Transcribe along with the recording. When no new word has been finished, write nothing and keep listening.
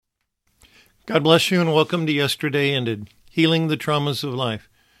God bless you and welcome to Yesterday Ended, Healing the Traumas of Life.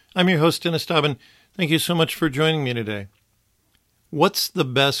 I'm your host, Dennis Dobbin. Thank you so much for joining me today. What's the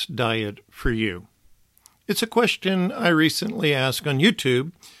best diet for you? It's a question I recently asked on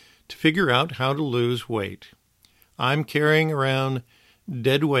YouTube to figure out how to lose weight. I'm carrying around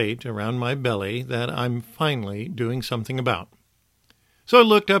dead weight around my belly that I'm finally doing something about. So I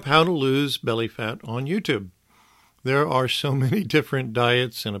looked up how to lose belly fat on YouTube. There are so many different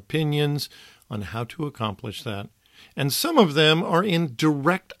diets and opinions on how to accomplish that, and some of them are in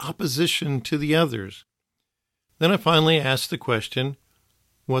direct opposition to the others. Then I finally asked the question,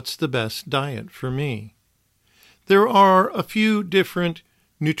 what's the best diet for me? There are a few different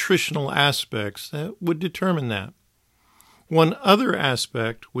nutritional aspects that would determine that. One other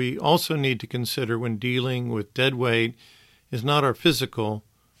aspect we also need to consider when dealing with dead weight is not our physical,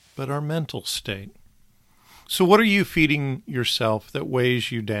 but our mental state. So what are you feeding yourself that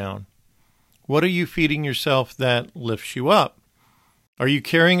weighs you down? What are you feeding yourself that lifts you up? Are you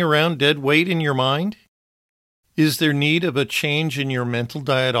carrying around dead weight in your mind? Is there need of a change in your mental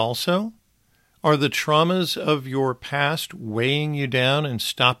diet also? Are the traumas of your past weighing you down and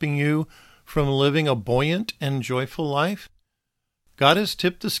stopping you from living a buoyant and joyful life? God has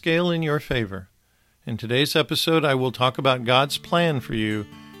tipped the scale in your favor. In today's episode, I will talk about God's plan for you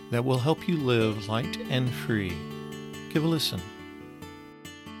that will help you live light and free. Give a listen.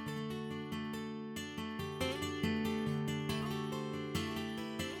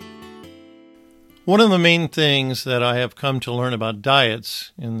 One of the main things that I have come to learn about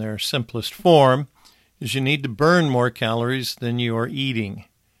diets in their simplest form is you need to burn more calories than you are eating.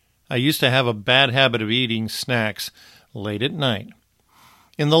 I used to have a bad habit of eating snacks late at night.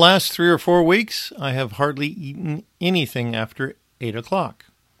 In the last 3 or 4 weeks, I have hardly eaten anything after 8 o'clock.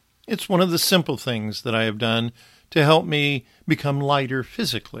 It's one of the simple things that I have done to help me become lighter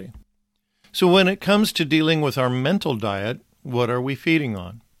physically. So when it comes to dealing with our mental diet, what are we feeding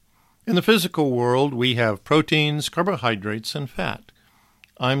on? In the physical world, we have proteins, carbohydrates, and fat.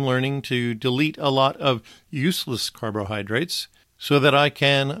 I'm learning to delete a lot of useless carbohydrates so that I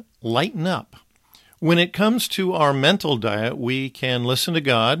can lighten up. When it comes to our mental diet, we can listen to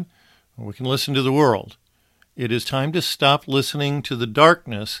God, or we can listen to the world. It is time to stop listening to the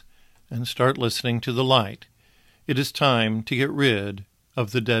darkness and start listening to the light. It is time to get rid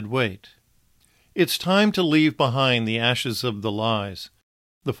of the dead weight. It's time to leave behind the ashes of the lies,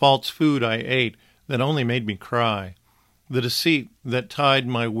 the false food I ate that only made me cry, the deceit that tied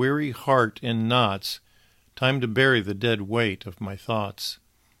my weary heart in knots. Time to bury the dead weight of my thoughts.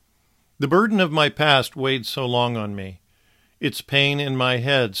 The burden of my past weighed so long on me. Its pain in my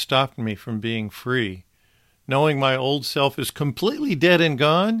head stopped me from being free. Knowing my old self is completely dead and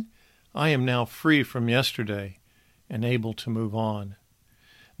gone, I am now free from yesterday and able to move on.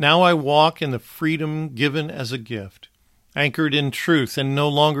 Now I walk in the freedom given as a gift, anchored in truth and no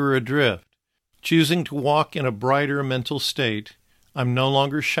longer adrift. Choosing to walk in a brighter mental state, I'm no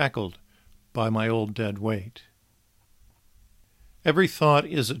longer shackled by my old dead weight. Every thought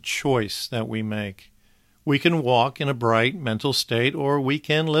is a choice that we make. We can walk in a bright mental state, or we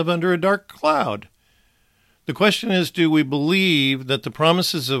can live under a dark cloud. The question is, do we believe that the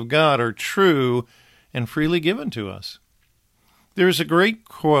promises of God are true and freely given to us? There is a great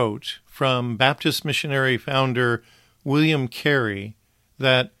quote from Baptist missionary founder William Carey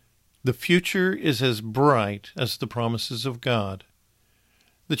that the future is as bright as the promises of God.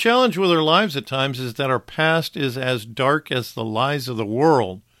 The challenge with our lives at times is that our past is as dark as the lies of the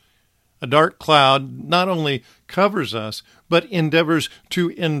world. A dark cloud not only covers us, but endeavors to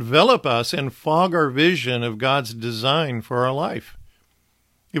envelop us and fog our vision of God's design for our life.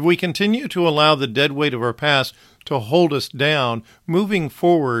 If we continue to allow the dead weight of our past to hold us down, moving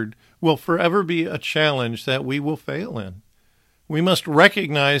forward will forever be a challenge that we will fail in. We must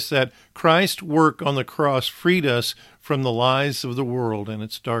recognize that Christ's work on the cross freed us from the lies of the world and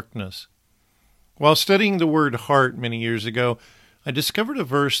its darkness. While studying the word heart many years ago, I discovered a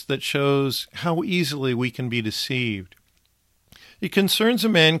verse that shows how easily we can be deceived. It concerns a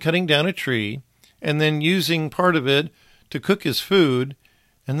man cutting down a tree and then using part of it to cook his food,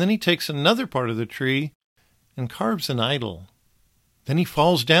 and then he takes another part of the tree and carves an idol. Then he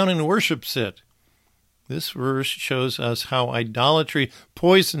falls down and worships it. This verse shows us how idolatry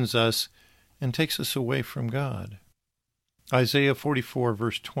poisons us and takes us away from God. Isaiah 44,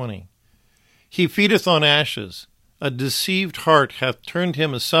 verse 20. He feedeth on ashes. A deceived heart hath turned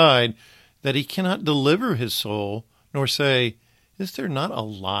him aside, that he cannot deliver his soul, nor say, Is there not a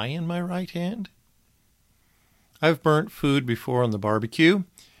lie in my right hand? I've burnt food before on the barbecue,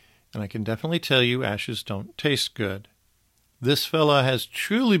 and I can definitely tell you ashes don't taste good. This fellow has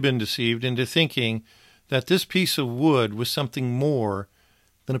truly been deceived into thinking that this piece of wood was something more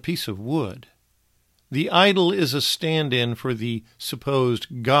than a piece of wood. The idol is a stand-in for the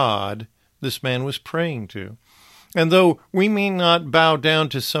supposed God this man was praying to. And though we may not bow down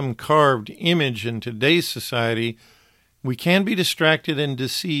to some carved image in today's society, we can be distracted and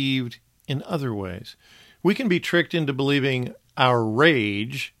deceived in other ways. We can be tricked into believing our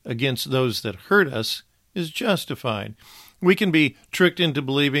rage against those that hurt us is justified. We can be tricked into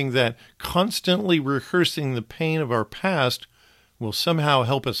believing that constantly rehearsing the pain of our past will somehow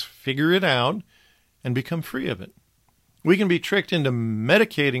help us figure it out and become free of it. We can be tricked into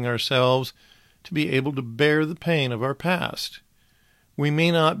medicating ourselves to be able to bear the pain of our past. We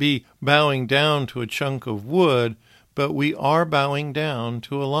may not be bowing down to a chunk of wood, but we are bowing down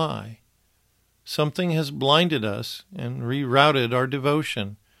to a lie. Something has blinded us and rerouted our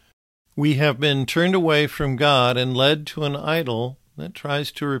devotion. We have been turned away from God and led to an idol that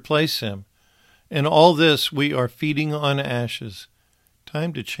tries to replace him. In all this, we are feeding on ashes.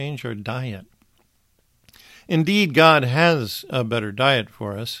 Time to change our diet. Indeed, God has a better diet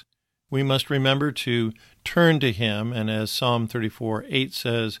for us. We must remember to turn to him, and as Psalm 34:8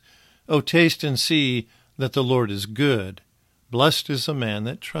 says, "O taste and see that the Lord is good. Blessed is the man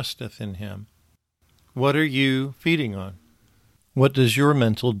that trusteth in him." What are you feeding on? What does your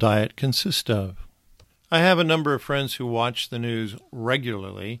mental diet consist of? I have a number of friends who watch the news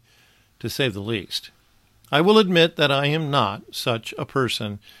regularly, to say the least. I will admit that I am not such a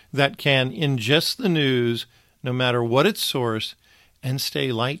person that can ingest the news, no matter what its source, and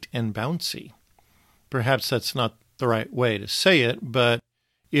stay light and bouncy. Perhaps that's not the right way to say it, but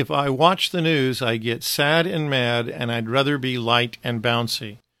if I watch the news, I get sad and mad, and I'd rather be light and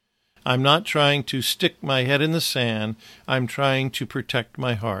bouncy. I'm not trying to stick my head in the sand. I'm trying to protect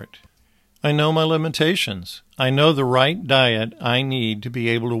my heart. I know my limitations. I know the right diet I need to be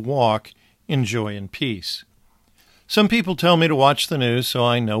able to walk in joy and peace. Some people tell me to watch the news so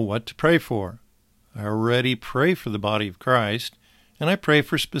I know what to pray for. I already pray for the body of Christ, and I pray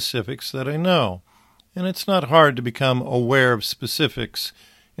for specifics that I know. And it's not hard to become aware of specifics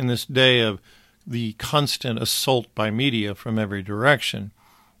in this day of the constant assault by media from every direction.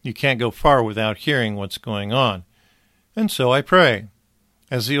 You can't go far without hearing what's going on. And so I pray.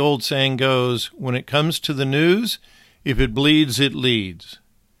 As the old saying goes, when it comes to the news, if it bleeds, it leads.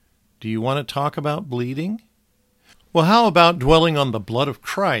 Do you want to talk about bleeding? Well, how about dwelling on the blood of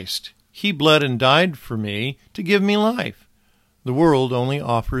Christ? He bled and died for me to give me life. The world only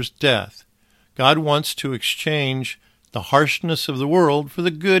offers death. God wants to exchange the harshness of the world for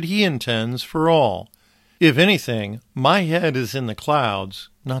the good he intends for all. If anything, my head is in the clouds,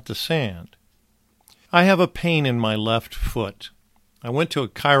 not the sand. I have a pain in my left foot. I went to a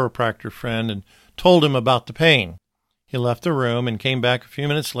chiropractor friend and told him about the pain. He left the room and came back a few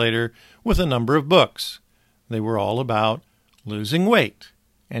minutes later with a number of books. They were all about losing weight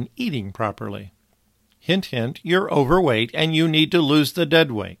and eating properly. Hint, hint, you're overweight and you need to lose the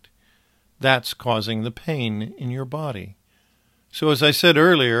dead weight. That's causing the pain in your body. So as I said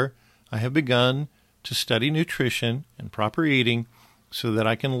earlier, I have begun to study nutrition and proper eating so that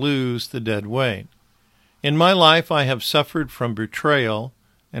I can lose the dead weight. In my life, I have suffered from betrayal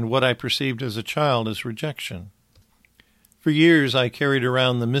and what I perceived as a child as rejection. For years, I carried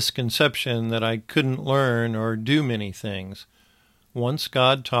around the misconception that I couldn't learn or do many things. Once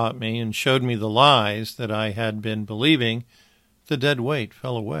God taught me and showed me the lies that I had been believing, the dead weight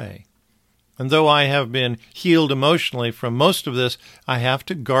fell away. And though I have been healed emotionally from most of this, I have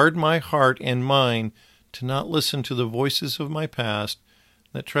to guard my heart and mind to not listen to the voices of my past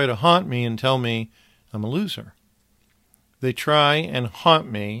that try to haunt me and tell me I'm a loser. They try and haunt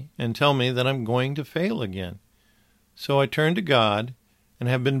me and tell me that I'm going to fail again. So I turn to God and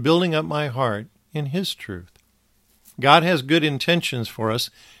have been building up my heart in His truth. God has good intentions for us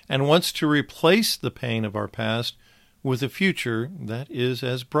and wants to replace the pain of our past with a future that is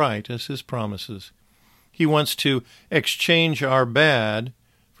as bright as His promises. He wants to exchange our bad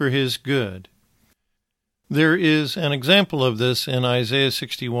for His good. There is an example of this in Isaiah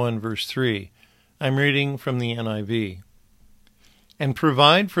 61, verse 3. I'm reading from the NIV. And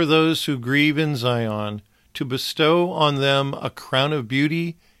provide for those who grieve in Zion, to bestow on them a crown of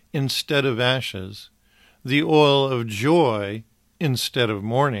beauty instead of ashes, the oil of joy instead of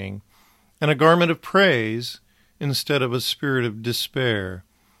mourning, and a garment of praise instead of a spirit of despair.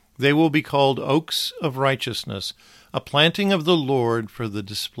 They will be called oaks of righteousness, a planting of the Lord for the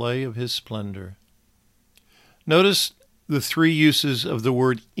display of His splendor. Notice the three uses of the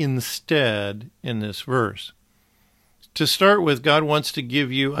word instead in this verse. To start with, God wants to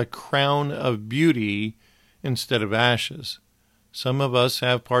give you a crown of beauty instead of ashes. Some of us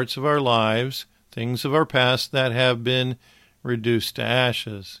have parts of our lives, things of our past, that have been reduced to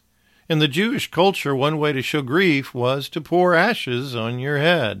ashes. In the Jewish culture, one way to show grief was to pour ashes on your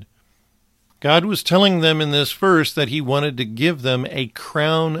head. God was telling them in this verse that he wanted to give them a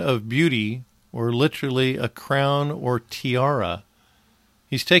crown of beauty, or literally a crown or tiara.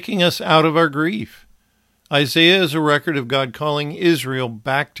 He's taking us out of our grief. Isaiah is a record of God calling Israel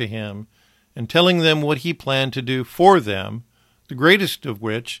back to him and telling them what he planned to do for them, the greatest of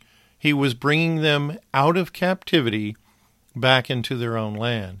which he was bringing them out of captivity back into their own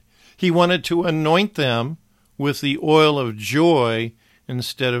land. He wanted to anoint them with the oil of joy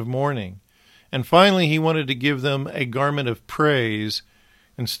instead of mourning. And finally, he wanted to give them a garment of praise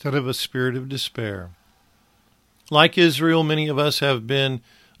instead of a spirit of despair. Like Israel, many of us have been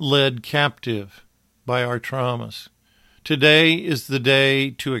led captive by our traumas. Today is the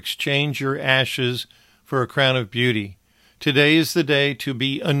day to exchange your ashes for a crown of beauty. Today is the day to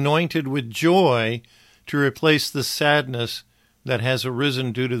be anointed with joy to replace the sadness that has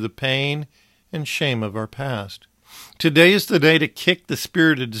arisen due to the pain and shame of our past. Today is the day to kick the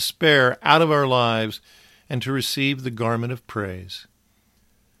spirit of despair out of our lives and to receive the garment of praise.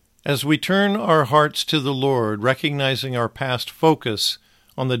 As we turn our hearts to the Lord, recognizing our past focus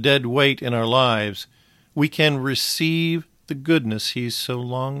on the dead weight in our lives, we can receive the goodness he's so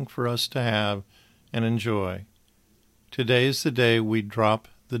longed for us to have and enjoy. Today is the day we drop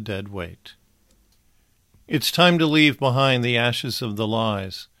the dead weight. It's time to leave behind the ashes of the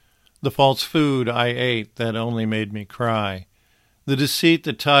lies, the false food I ate that only made me cry, the deceit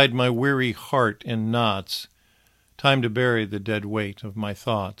that tied my weary heart in knots. Time to bury the dead weight of my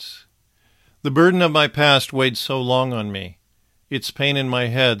thoughts. The burden of my past weighed so long on me. Its pain in my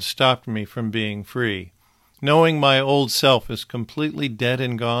head stopped me from being free. Knowing my old self is completely dead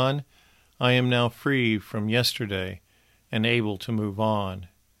and gone, I am now free from yesterday and able to move on.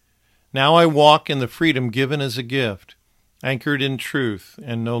 Now I walk in the freedom given as a gift, anchored in truth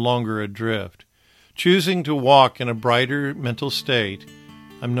and no longer adrift. Choosing to walk in a brighter mental state,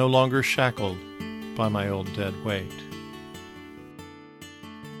 I'm no longer shackled by my old dead weight.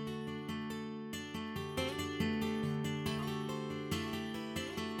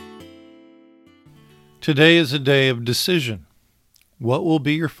 Today is a day of decision. What will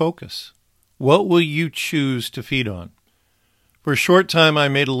be your focus? What will you choose to feed on? For a short time, I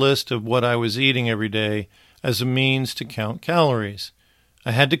made a list of what I was eating every day as a means to count calories.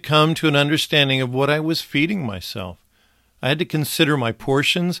 I had to come to an understanding of what I was feeding myself. I had to consider my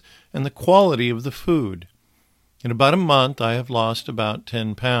portions and the quality of the food. In about a month, I have lost about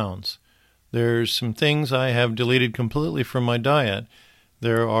 10 pounds. There's some things I have deleted completely from my diet.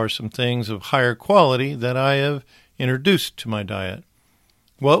 There are some things of higher quality that I have introduced to my diet.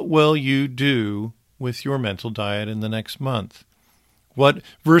 What will you do with your mental diet in the next month? What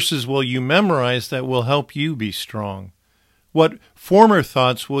verses will you memorize that will help you be strong? What former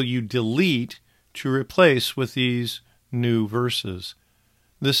thoughts will you delete to replace with these new verses?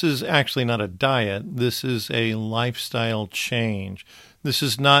 This is actually not a diet. This is a lifestyle change. This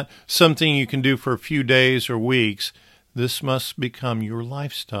is not something you can do for a few days or weeks. This must become your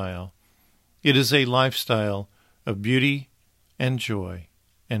lifestyle. It is a lifestyle of beauty and joy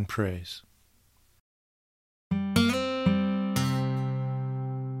and praise.